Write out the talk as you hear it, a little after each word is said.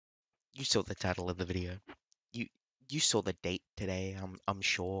You saw the title of the video. You you saw the date today. I'm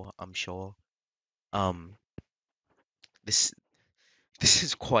sure. I'm sure. Um, this this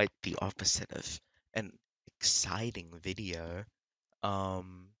is quite the opposite of an exciting video.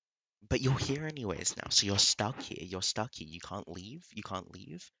 Um, but you're here anyways now, so you're stuck here. You're stuck here. You can't leave. You can't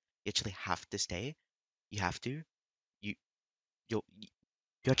leave. You actually have to stay. You have to. You you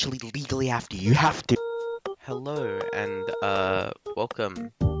you actually legally have to. You have to. Hello and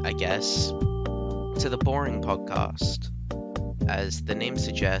welcome, I guess, to the Boring Podcast. As the name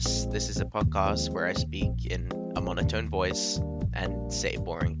suggests, this is a podcast where I speak in a monotone voice and say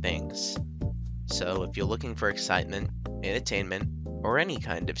boring things. So if you're looking for excitement, entertainment, or any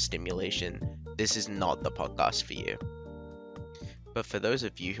kind of stimulation, this is not the podcast for you. But for those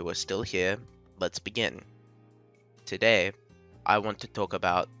of you who are still here, let's begin. Today, I want to talk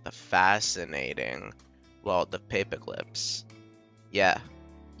about the fascinating world of paperclips. Yeah,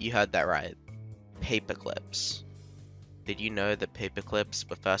 you heard that right. Paperclips. Did you know that paperclips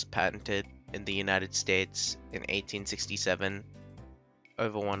were first patented in the United States in 1867,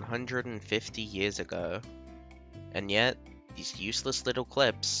 over 150 years ago? And yet, these useless little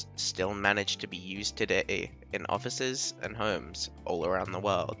clips still manage to be used today in offices and homes all around the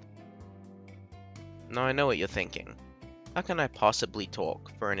world. Now I know what you're thinking. How can I possibly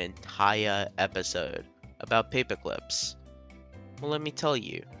talk for an entire episode about paperclips? Well, let me tell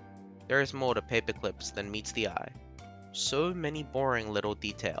you, there is more to paperclips than meets the eye. So many boring little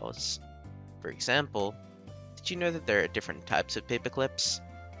details. For example, did you know that there are different types of paperclips?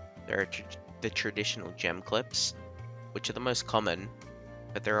 There are the traditional gem clips, which are the most common,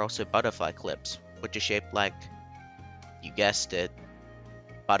 but there are also butterfly clips, which are shaped like, you guessed it,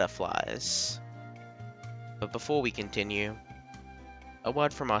 butterflies. But before we continue, a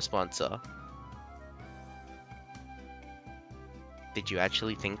word from our sponsor. Did you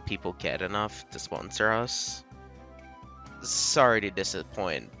actually think people cared enough to sponsor us? Sorry to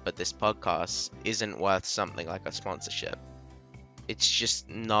disappoint, but this podcast isn't worth something like a sponsorship. It's just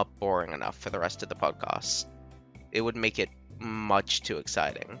not boring enough for the rest of the podcast. It would make it much too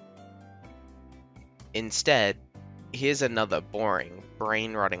exciting. Instead, here's another boring,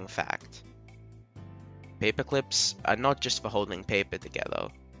 brain-rotting fact. Paperclips are not just for holding paper together.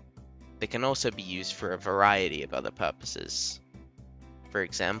 They can also be used for a variety of other purposes. For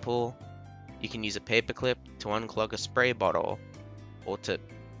example, you can use a paperclip to unclog a spray bottle, or to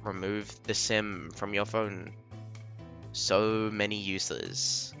remove the SIM from your phone. So many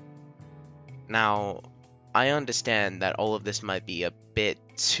uses. Now, I understand that all of this might be a bit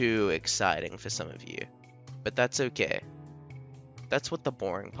too exciting for some of you, but that's okay. That's what the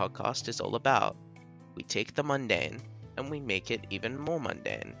Boring Podcast is all about. We take the mundane and we make it even more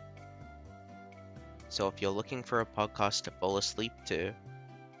mundane. So if you're looking for a podcast to fall asleep to,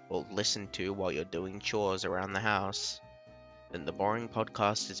 or listen to while you're doing chores around the house, then the Boring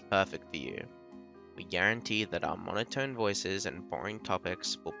Podcast is perfect for you. We guarantee that our monotone voices and boring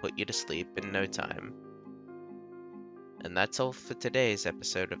topics will put you to sleep in no time. And that's all for today's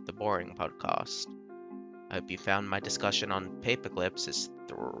episode of the Boring Podcast. I hope you found my discussion on paperclips as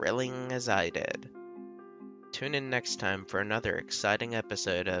thrilling as I did. Tune in next time for another exciting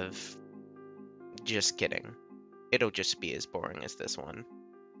episode of... Just kidding. It'll just be as boring as this one.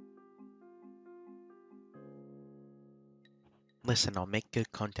 Listen, I'll make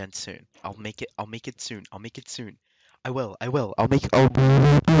good content soon. I'll make it soon. I'll make it soon. I will. I'll make